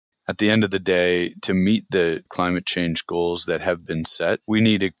at the end of the day, to meet the climate change goals that have been set, we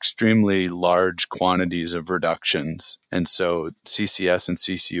need extremely large quantities of reductions. And so CCS and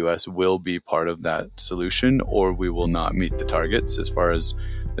CCUS will be part of that solution, or we will not meet the targets as far as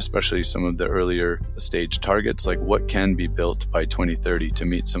especially some of the earlier stage targets, like what can be built by 2030 to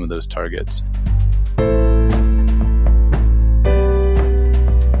meet some of those targets.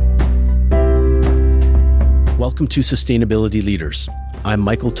 Welcome to Sustainability Leaders. I'm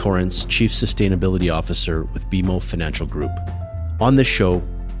Michael Torrance, Chief Sustainability Officer with BMO Financial Group. On this show,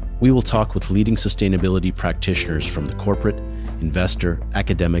 we will talk with leading sustainability practitioners from the corporate, investor,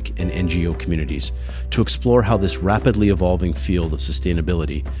 academic, and NGO communities to explore how this rapidly evolving field of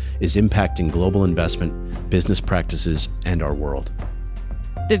sustainability is impacting global investment, business practices, and our world.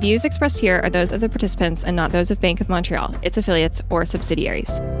 The views expressed here are those of the participants and not those of Bank of Montreal, its affiliates, or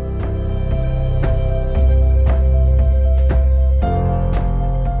subsidiaries.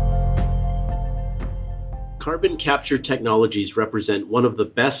 Carbon capture technologies represent one of the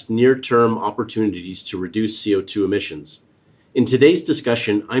best near-term opportunities to reduce CO2 emissions. In today's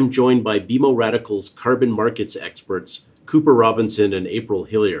discussion, I'm joined by BMO Radical's carbon markets experts, Cooper Robinson and April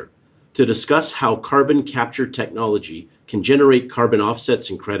Hillier, to discuss how carbon capture technology can generate carbon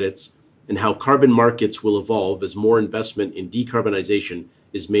offsets and credits, and how carbon markets will evolve as more investment in decarbonization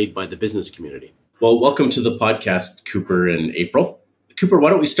is made by the business community. Well, welcome to the podcast, Cooper and April. Cooper,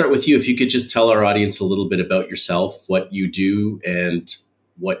 why don't we start with you? If you could just tell our audience a little bit about yourself, what you do, and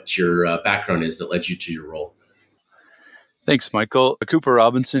what your background is that led you to your role. Thanks, Michael. Cooper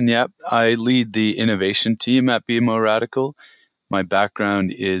Robinson, I lead the innovation team at BMO Radical. My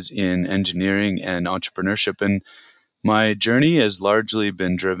background is in engineering and entrepreneurship, and my journey has largely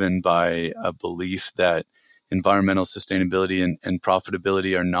been driven by a belief that environmental sustainability and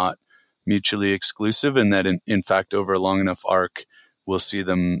profitability are not mutually exclusive, and that in fact, over a long enough arc, we'll see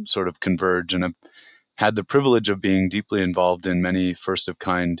them sort of converge. And I've had the privilege of being deeply involved in many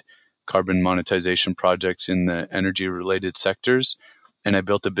first-of-kind carbon monetization projects in the energy-related sectors. And I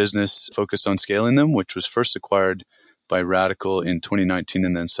built a business focused on scaling them, which was first acquired by Radical in 2019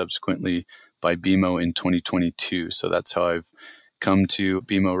 and then subsequently by BMO in 2022. So that's how I've come to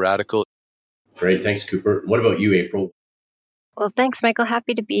BMO Radical. Great. Thanks, Cooper. What about you, April? Well, thanks, Michael.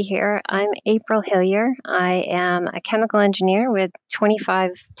 Happy to be here. I'm April Hillier. I am a chemical engineer with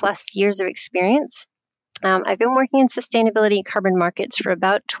 25 plus years of experience. I've been working in sustainability and carbon markets for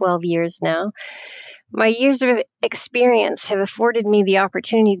about 12 years now. My years of experience have afforded me the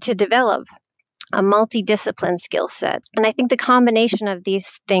opportunity to develop a multidiscipline skill set. And I think the combination of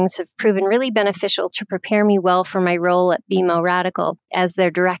these things have proven really beneficial to prepare me well for my role at BMO Radical as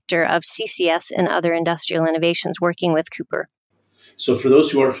their director of CCS and other industrial innovations working with Cooper. So for those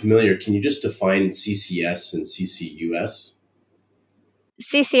who aren't familiar, can you just define CCS and CCUS?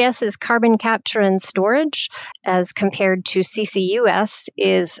 CCS is carbon capture and storage, as compared to CCUS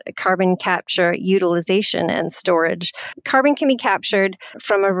is carbon capture, utilization, and storage. Carbon can be captured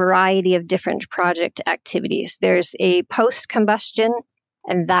from a variety of different project activities. There's a post-combustion,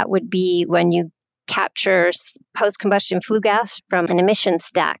 and that would be when you capture post-combustion flue gas from an emission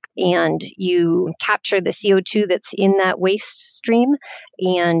stack, and you capture the CO2 that's in that waste stream,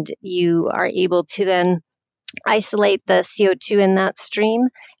 and you are able to then isolate the CO2 in that stream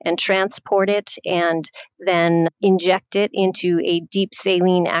and transport it and then inject it into a deep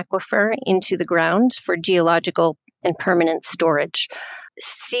saline aquifer into the ground for geological and permanent storage.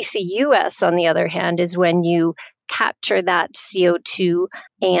 CCUS, on the other hand, is when you capture that CO2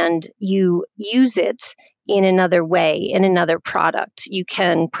 and you use it in another way, in another product. You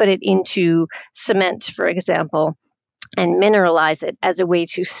can put it into cement, for example, and mineralize it as a way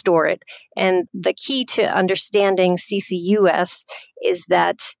to store it. And the key to understanding CCUS is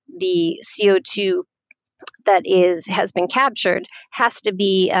that the CO2 that has been captured has to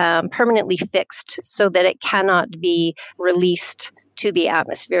be permanently fixed so that it cannot be released to the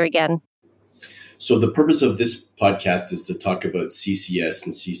atmosphere again. So the purpose of this podcast is to talk about CCS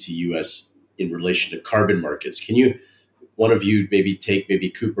and CCUS in relation to carbon markets. Can one of you maybe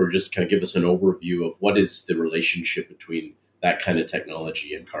Cooper, just kind of give us an overview of what is the relationship between that kind of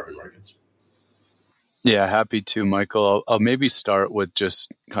technology and carbon markets? Yeah, happy to, Michael. I'll maybe start with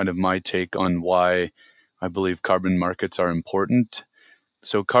just kind of my take on why I believe carbon markets are important.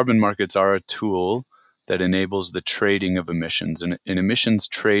 So carbon markets are a tool that enables the trading of emissions. And emissions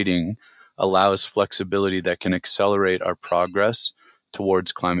trading allows flexibility that can accelerate our progress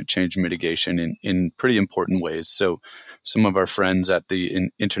towards climate change mitigation in pretty important ways. So some of our friends at the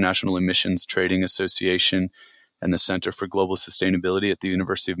International Emissions Trading Association and the Center for Global Sustainability at the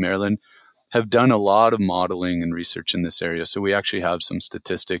University of Maryland have done a lot of modeling and research in this area. So we actually have some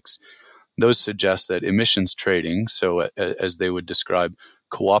statistics. Those suggest that emissions trading, so as they would describe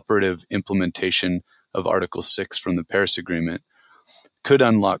cooperative implementation of Article 6 from the Paris Agreement, could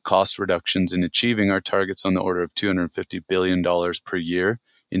unlock cost reductions in achieving our targets on the order of $250 billion per year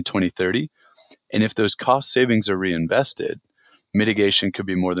in 2030. And if those cost savings are reinvested, mitigation could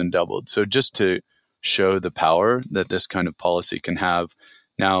be more than doubled. So just to show the power that this kind of policy can have.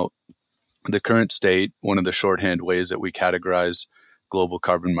 Now, the current state, one of the shorthand ways that we categorize global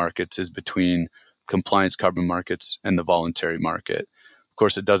carbon markets is between compliance carbon markets and the voluntary market. Of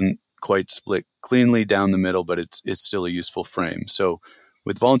course, it doesn't quite split cleanly down the middle, but it's still a useful frame. So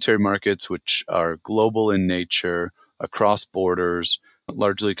with voluntary markets, which are global in nature, across borders,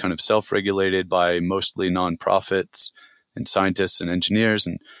 largely kind of self-regulated by mostly nonprofits and scientists and engineers,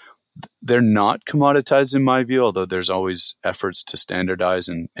 and they're not commoditized in my view, although there's always efforts to standardize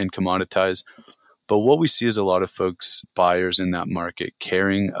and commoditize. But what we see is a lot of folks, buyers in that market,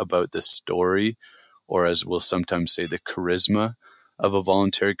 caring about the story, or as we'll sometimes say, the charisma of a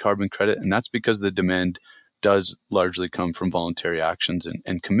voluntary carbon credit. And that's because the demand does largely come from voluntary actions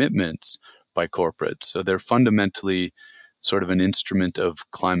and commitments by corporates. So they're fundamentally sort of an instrument of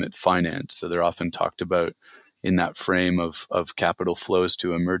climate finance. So they're often talked about in that frame of capital flows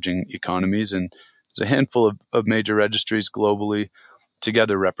to emerging economies. And there's a handful of major registries globally,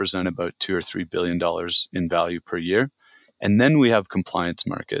 together represent about $2 or $3 billion in value per year. And then we have compliance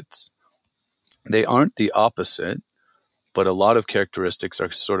markets. They aren't the opposite, but a lot of characteristics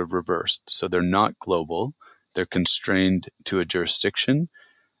are sort of reversed. So they're not global. They're constrained to a jurisdiction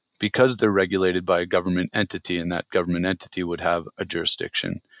because they're regulated by a government entity, and that government entity would have a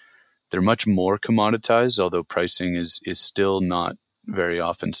jurisdiction. They're much more commoditized, although pricing is still not very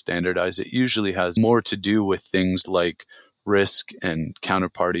often standardized. It usually has more to do with things like risk and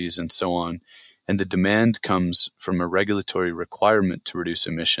counterparties and so on. And the demand comes from a regulatory requirement to reduce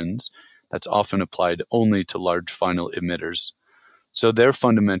emissions that's often applied only to large final emitters. So they're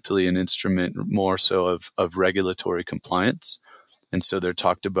fundamentally an instrument more so of regulatory compliance. And so they're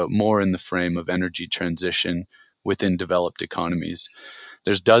talked about more in the frame of energy transition within developed economies.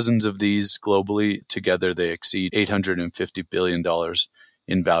 There's dozens of these globally. Together, they exceed $850 billion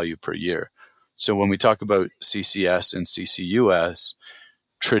in value per year. So when we talk about CCS and CCUS,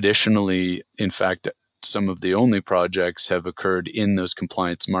 traditionally, in fact, some of the only projects have occurred in those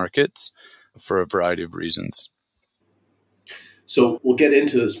compliance markets for a variety of reasons. So we'll get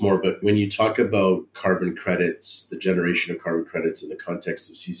into this more, but when you talk about carbon credits, the generation of carbon credits in the context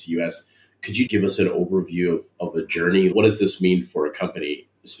of CCUS, could you give us an overview of a journey? What does this mean for a company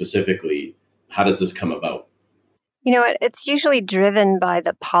specifically? How does this come about? You know, it's usually driven by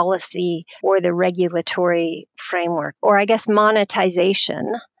the policy or the regulatory framework, or I guess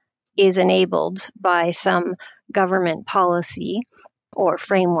monetization is enabled by some government policy or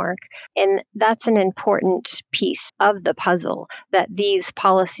framework. And that's an important piece of the puzzle, that these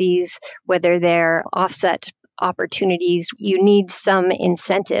policies, whether they're offset opportunities, you need some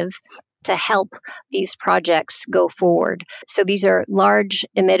incentive to help these projects go forward. So these are large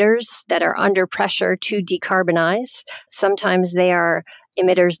emitters that are under pressure to decarbonize. Sometimes they are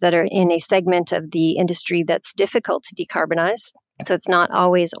emitters that are in a segment of the industry that's difficult to decarbonize. So it's not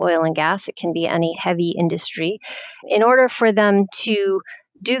always oil and gas. It can be any heavy industry. In order for them to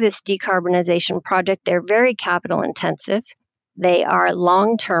do this decarbonization project, they're very capital intensive. They are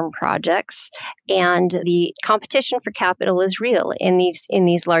long-term projects, and the competition for capital is real in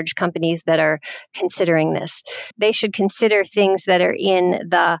these large companies that are considering this. They should consider things that are in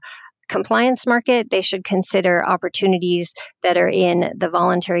the compliance market. They should consider opportunities that are in the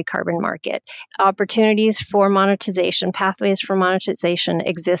voluntary carbon market. Opportunities for monetization, pathways for monetization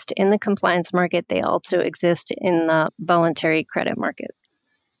exist in the compliance market. They also exist in the voluntary credit market.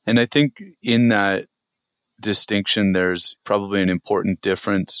 And I think in that distinction, there's probably an important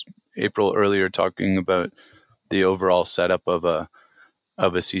difference. April earlier talking about the overall setup of a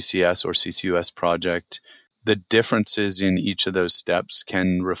CCS or CCUS project. The differences in each of those steps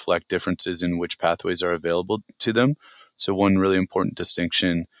can reflect differences in which pathways are available to them. So one really important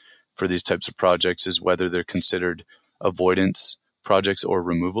distinction for these types of projects is whether they're considered avoidance projects or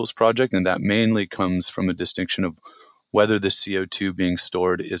removals project. And that mainly comes from a distinction of whether the CO2 being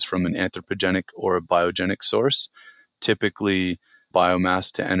stored is from an anthropogenic or a biogenic source. Typically, biomass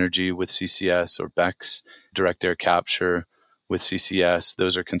to energy with CCS or BECCS, direct air capture with CCS,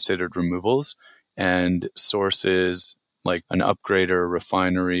 those are considered removals. And sources like an upgrader, a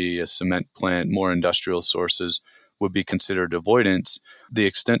refinery, a cement plant, more industrial sources would be considered avoidance. The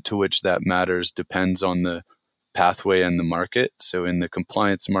extent to which that matters depends on the pathway and the market. So in the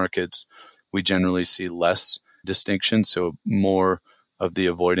compliance markets, we generally see less distinction, so more of the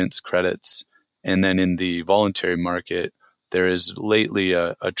avoidance credits. And then in the voluntary market, there is lately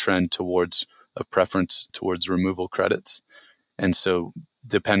a trend towards a preference towards removal credits. And so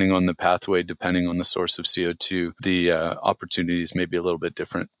depending on the pathway, depending on the source of CO2, the opportunities may be a little bit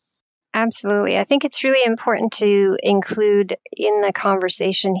different. Absolutely. I think it's really important to include in the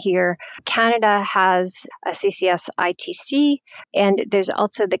conversation here, Canada has a CCS ITC, and there's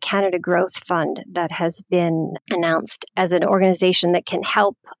also the Canada Growth Fund that has been announced as an organization that can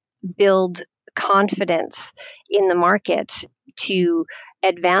help build confidence in the market to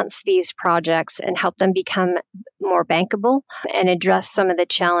advance these projects and help them become more bankable and address some of the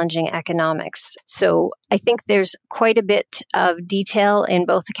challenging economics. So I think there's quite a bit of detail in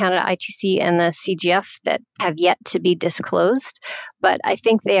both the Canada ITC and the CGF that have yet to be disclosed, but I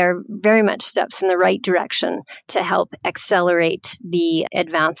think they are very much steps in the right direction to help accelerate the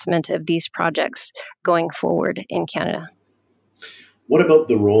advancement of these projects going forward in Canada. What about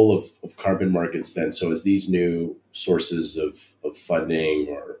the role of carbon markets then? So as these new sources of funding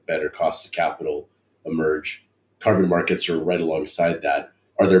or better cost of capital emerge, carbon markets are right alongside that.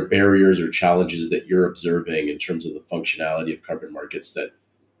 Are there barriers or challenges that you're observing in terms of the functionality of carbon markets that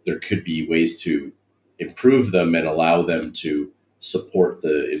there could be ways to improve them and allow them to support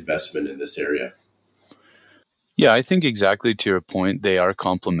the investment in this area? Yeah, I think exactly to your point, they are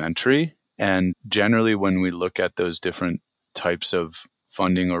complementary. And generally, when we look at those different types of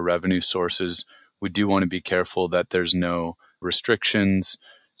funding or revenue sources, we do want to be careful that there's no restrictions.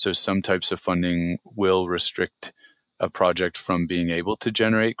 So some types of funding will restrict a project from being able to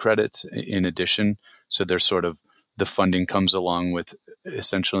generate credits in addition. So there's sort of the funding comes along with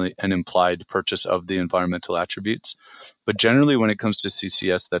essentially an implied purchase of the environmental attributes. But generally, when it comes to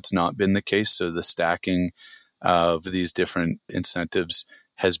CCS, that's not been the case. So the stacking of these different incentives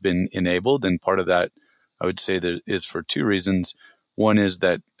has been enabled. And part of that, I would say, that is for two reasons. One is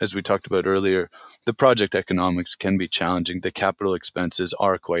that, as we talked about earlier, the project economics can be challenging. The capital expenses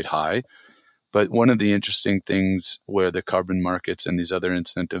are quite high. But one of the interesting things where the carbon markets and these other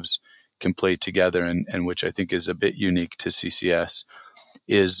incentives can play together, and which I think is a bit unique to CCS,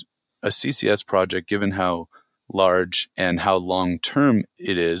 is a CCS project, given how large and how long-term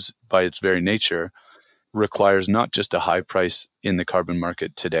it is by its very nature, requires not just a high price in the carbon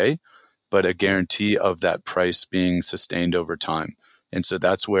market today, but a guarantee of that price being sustained over time. And so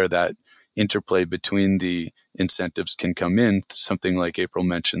that's where that interplay between the incentives can come in. Something like April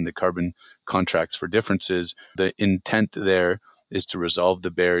mentioned, the carbon contracts for differences. The intent there is to resolve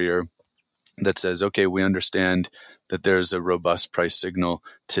the barrier that says, okay, we understand that there's a robust price signal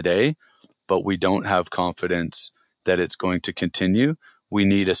today, but we don't have confidence that it's going to continue. We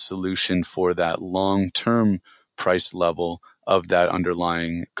need a solution for that long-term price level of that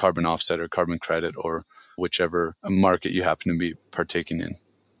underlying carbon offset or carbon credit or whichever market you happen to be partaking in.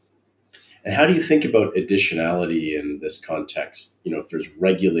 And how do you think about additionality in this context? If there's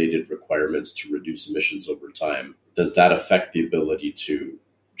regulated requirements to reduce emissions over time, does that affect the ability to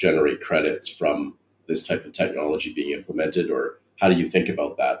generate credits from this type of technology being implemented, or how do you think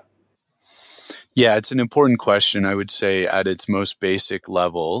about that? Yeah, it's an important question. I would say at its most basic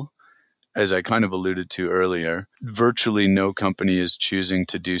level, as I kind of alluded to earlier, virtually no company is choosing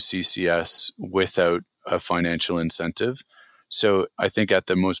to do CCS without a financial incentive. So I think at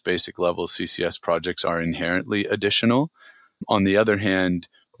the most basic level, CCS projects are inherently additional. On the other hand,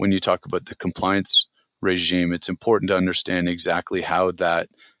 when you talk about the compliance regime, it's important to understand exactly how that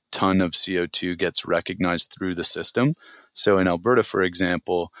ton of CO2 gets recognized through the system. So in Alberta, for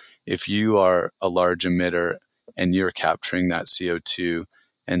example, if you are a large emitter and you're capturing that CO2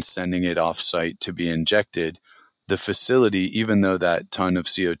 and sending it off-site to be injected, the facility, even though that ton of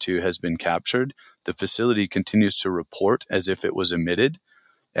CO2 has been captured, the facility continues to report as if it was emitted,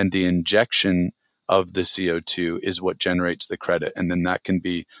 and the injection of the CO2 is what generates the credit. And then that can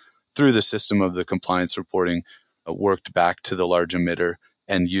be, through the system of the compliance reporting, worked back to the large emitter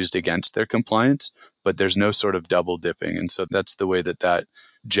and used against their compliance, but there's no sort of double dipping. And so that's the way that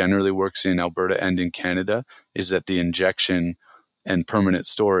generally works in Alberta and in Canada, is that the injection and permanent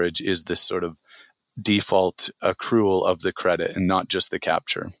storage is this sort of default accrual of the credit and not just the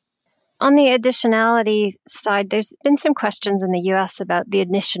capture. On the additionality side, there's been some questions in the U.S. about the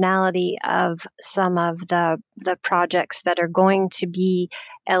additionality of some of the projects that are going to be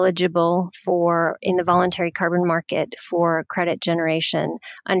eligible for in the voluntary carbon market for credit generation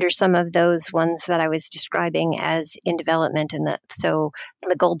under some of those ones that I was describing as in development. And so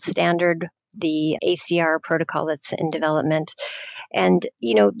the gold standard, the ACR protocol that's in development. And,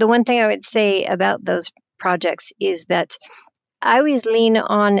 the one thing I would say about those projects is that I always lean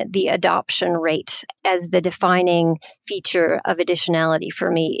on the adoption rate as the defining feature of additionality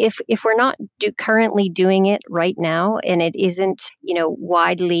for me. If we're not currently doing it right now, and it isn't,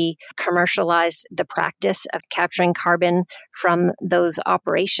 widely commercialized, the practice of capturing carbon from those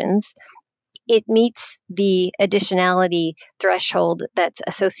operations, it meets the additionality threshold that's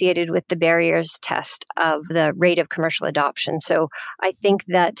associated with the barriers test of the rate of commercial adoption. So I think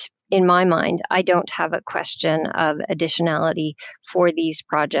that in my mind, I don't have a question of additionality for these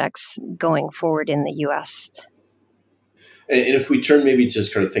projects going forward in the US. And if we turn maybe to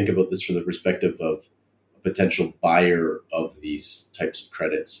just kind of think about this from the perspective of a potential buyer of these types of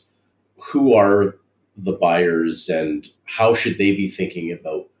credits, who are the buyers and how should they be thinking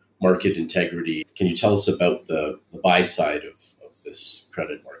about market integrity? Can you tell us about the buy side of this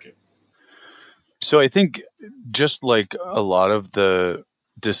credit market? So I think just like a lot of the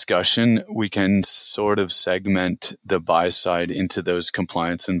discussion, we can sort of segment the buy side into those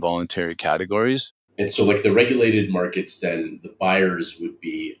compliance and voluntary categories. And so like the regulated markets, then the buyers would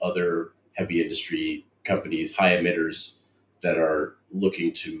be other heavy industry companies, high emitters that are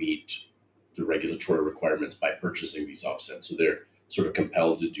looking to meet the regulatory requirements by purchasing these offsets. So they're sort of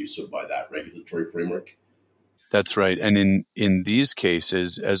compelled to do so by that regulatory framework. That's right. And in these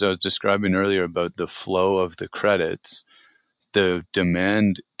cases, as I was describing earlier about the flow of the credits, the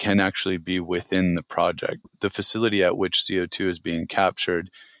demand can actually be within the project. The facility at which CO2 is being captured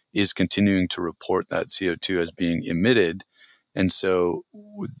is continuing to report that CO2 as being emitted. And so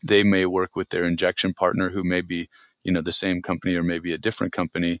they may work with their injection partner, who may be, the same company or maybe a different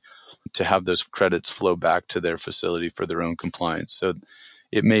company, to have those credits flow back to their facility for their own compliance. So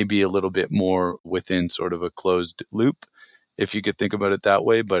it may be a little bit more within sort of a closed loop, if you could think about it that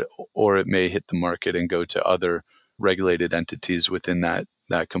way, or it may hit the market and go to other regulated entities within that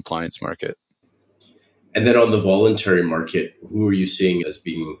compliance market. And then on the voluntary market, who are you seeing as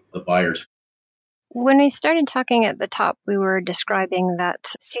being the buyers? When we started talking at the top, we were describing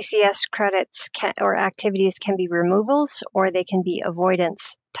that CCS credits or activities can be removals or they can be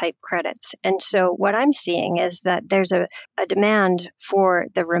avoidance type credits. And so what I'm seeing is that there's a demand for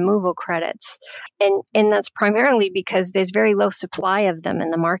the removal credits. And that's primarily because there's very low supply of them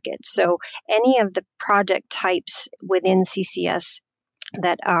in the market. So any of the project types within CCS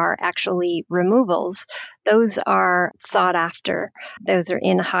that are actually removals, those are sought after. Those are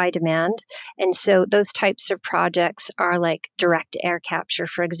in high demand. And so those types of projects are like direct air capture,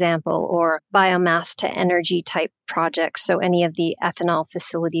 for example, or biomass to energy type projects. So any of the ethanol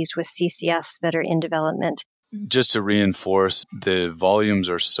facilities with CCS that are in development. Just to reinforce, the volumes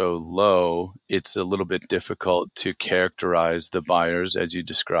are so low, it's a little bit difficult to characterize the buyers as you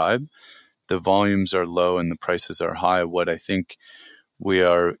describe. The volumes are low and the prices are high. What I think we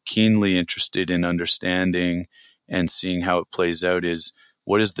are keenly interested in understanding and seeing how it plays out is,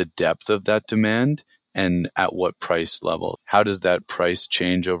 what is the depth of that demand and at what price level? How does that price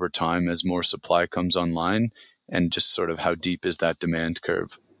change over time as more supply comes online? And just sort of how deep is that demand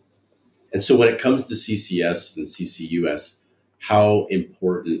curve? And so when it comes to CCS and CCUS, how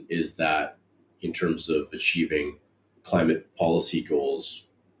important is that in terms of achieving climate policy goals?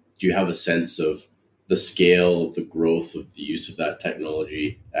 Do you have a sense of the scale of the growth of the use of that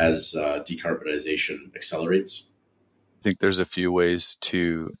technology as decarbonization accelerates? I think there's a few ways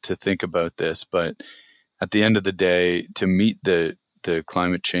to think about this, but at the end of the day, to meet the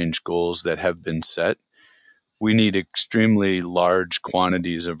climate change goals that have been set, we need extremely large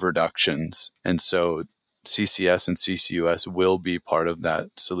quantities of reductions. And so CCS and CCUS will be part of that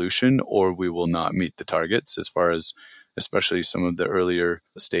solution, or we will not meet the targets as far as especially some of the earlier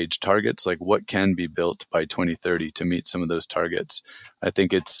stage targets, like what can be built by 2030 to meet some of those targets. I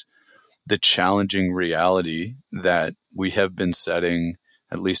think it's the challenging reality that we have been setting,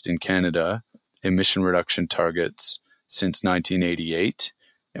 at least in Canada, emission reduction targets since 1988,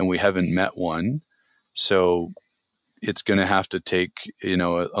 and we haven't met one. So it's going to have to take,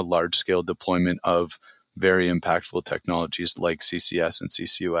 a large scale deployment of very impactful technologies like CCS and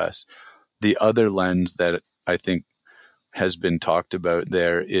CCUS. The other lens that I think has been talked about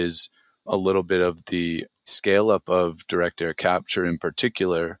there is a little bit of the scale up of direct air capture in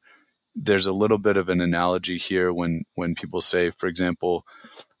particular. There's a little bit of an analogy here when people say, for example,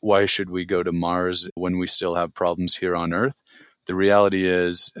 why should we go to Mars when we still have problems here on Earth? The reality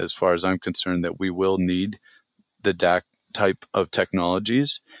is, as far as I'm concerned, that we will need the DAC type of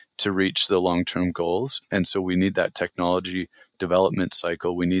technologies to reach the long-term goals. And so we need that technology development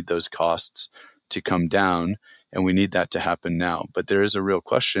cycle. We need those costs to come down, and we need that to happen now. But there is a real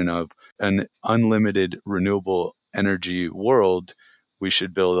question of an unlimited renewable energy world. We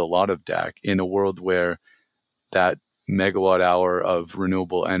should build a lot of DAC in a world where that megawatt hour of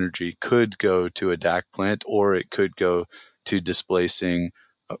renewable energy could go to a DAC plant, or it could go to displacing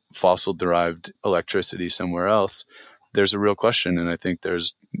fossil-derived electricity somewhere else. There's a real question, and I think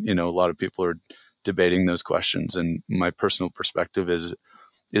there's, a lot of people are debating those questions. And my personal perspective is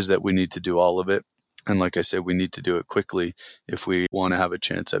that we need to do all of it. And like I said, we need to do it quickly if we want to have a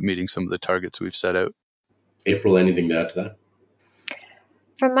chance at meeting some of the targets we've set out. April, anything to add to that?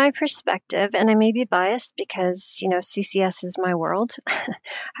 From my perspective, and I may be biased because, CCS is my world.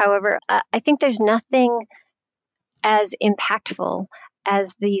 However, I think there's nothing as impactful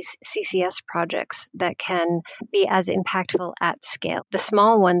as these CCS projects that can be as impactful at scale. The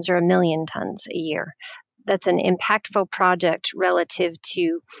small ones are 1 million tons a year. That's an impactful project relative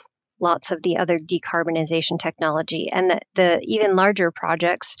to lots of the other decarbonization technology. And the even larger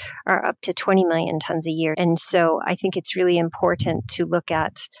projects are up to 20 million tons a year. And so I think it's really important to look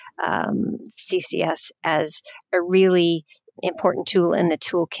at CCS as a really important tool in the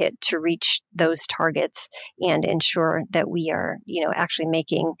toolkit to reach those targets and ensure that we are, actually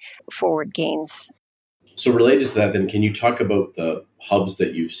making forward gains. So related to that, then, can you talk about the hubs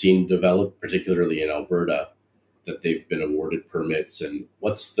that you've seen develop, particularly in Alberta, that they've been awarded permits, and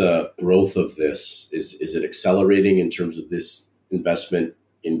what's the growth of this? Is it accelerating in terms of this investment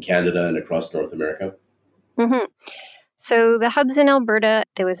in Canada and across North America? Mm-hmm. So the hubs in Alberta,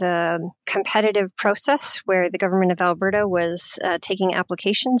 there was a competitive process where the government of Alberta was taking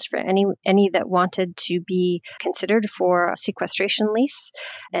applications for any that wanted to be considered for a sequestration lease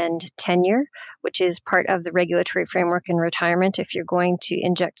and tenure, which is part of the regulatory framework in retirement if you're going to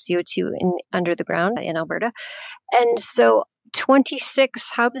inject CO2 under the ground in Alberta. And so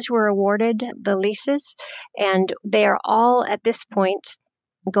 26 hubs were awarded the leases, and they are all at this point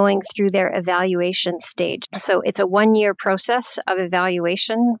going through their evaluation stage. So it's a 1-year process of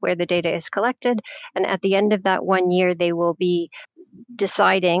evaluation where the data is collected. And at the end of that 1 year, they will be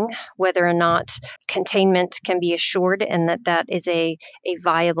deciding whether or not containment can be assured and that is a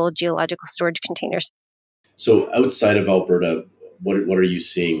viable geological storage container. So outside of Alberta, what are you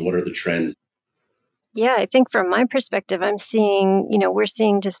seeing? What are the trends? Yeah, I think from my perspective, I'm seeing, we're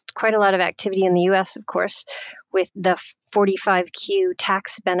seeing just quite a lot of activity in the U.S., of course, with the 45Q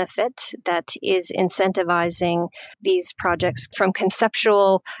tax benefit that is incentivizing these projects from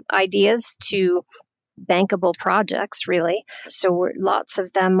conceptual ideas to bankable projects, really. So lots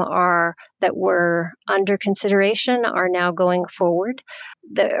of them that were under consideration are now going forward.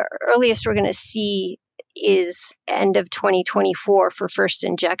 The earliest we're going to see is end of 2024 for first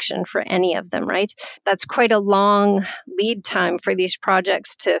injection for any of them, right? That's quite a long lead time for these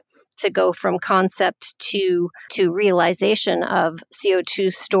projects to go from concept to realization of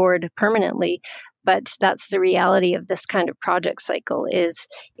CO2 stored permanently. But that's the reality of this kind of project cycle is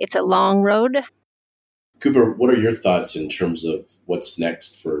it's a long road. Cooper, what are your thoughts in terms of what's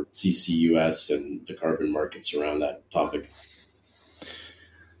next for CCUS and the carbon markets around that topic?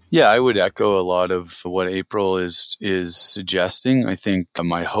 Yeah, I would echo a lot of what April is suggesting. I think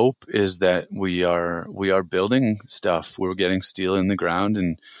my hope is that we are building stuff. We're getting steel in the ground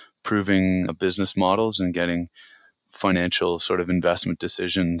and proving business models and getting financial sort of investment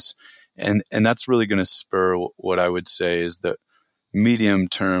decisions. And that's really going to spur what I would say is the medium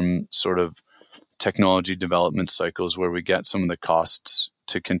term sort of technology development cycles where we get some of the costs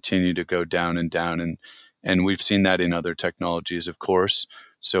to continue to go down and down. And we've seen that in other technologies, of course.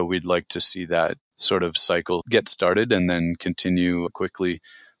 So we'd like to see that sort of cycle get started and then continue quickly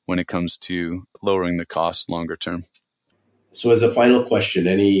when it comes to lowering the cost longer term. So as a final question,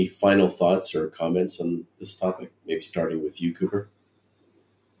 any final thoughts or comments on this topic? Maybe starting with you, Cooper.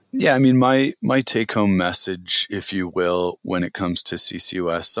 Yeah, I mean, my take-home message, if you will, when it comes to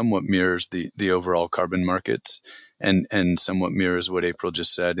CCUS, somewhat mirrors the overall carbon markets and somewhat mirrors what April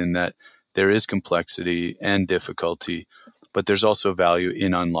just said in that there is complexity and difficulty, but there's also value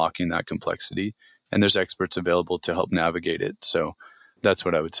in unlocking that complexity, and there's experts available to help navigate it. So that's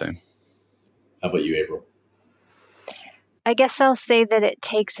what I would say. How about you, April? I guess I'll say that it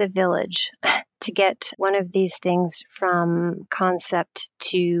takes a village to get one of these things from concept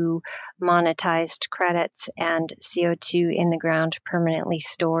to monetized credits and CO2 in the ground permanently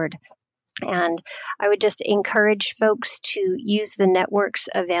stored. And I would just encourage folks to use the networks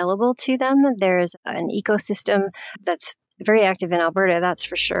available to them. There's an ecosystem that's very active in Alberta, that's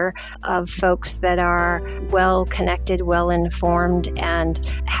for sure, of folks that are well connected, well informed, and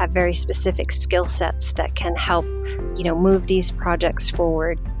have very specific skill sets that can help, move these projects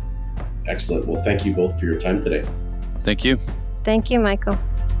forward. Excellent. Well, thank you both for your time today. Thank you. Thank you, Michael.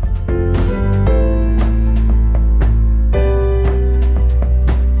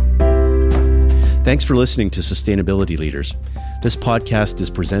 Thanks for listening to Sustainability Leaders. This podcast is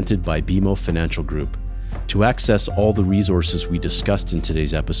presented by BMO Financial Group. To access all the resources we discussed in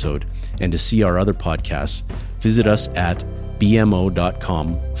today's episode and to see our other podcasts, visit us at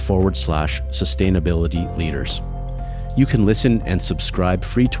bmo.com/sustainability leaders. You can listen and subscribe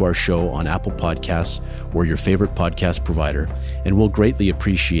free to our show on Apple Podcasts or your favorite podcast provider, and we'll greatly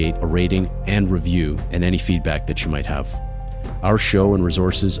appreciate a rating and review and any feedback that you might have. Our show and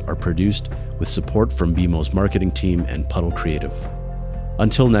resources are produced with support from BMO's marketing team and Puddle Creative.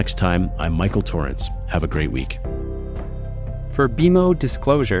 Until next time, I'm Michael Torrance. Have a great week. For BMO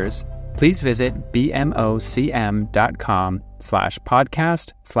disclosures, please visit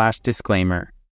bmocm.com/podcast/disclaimer.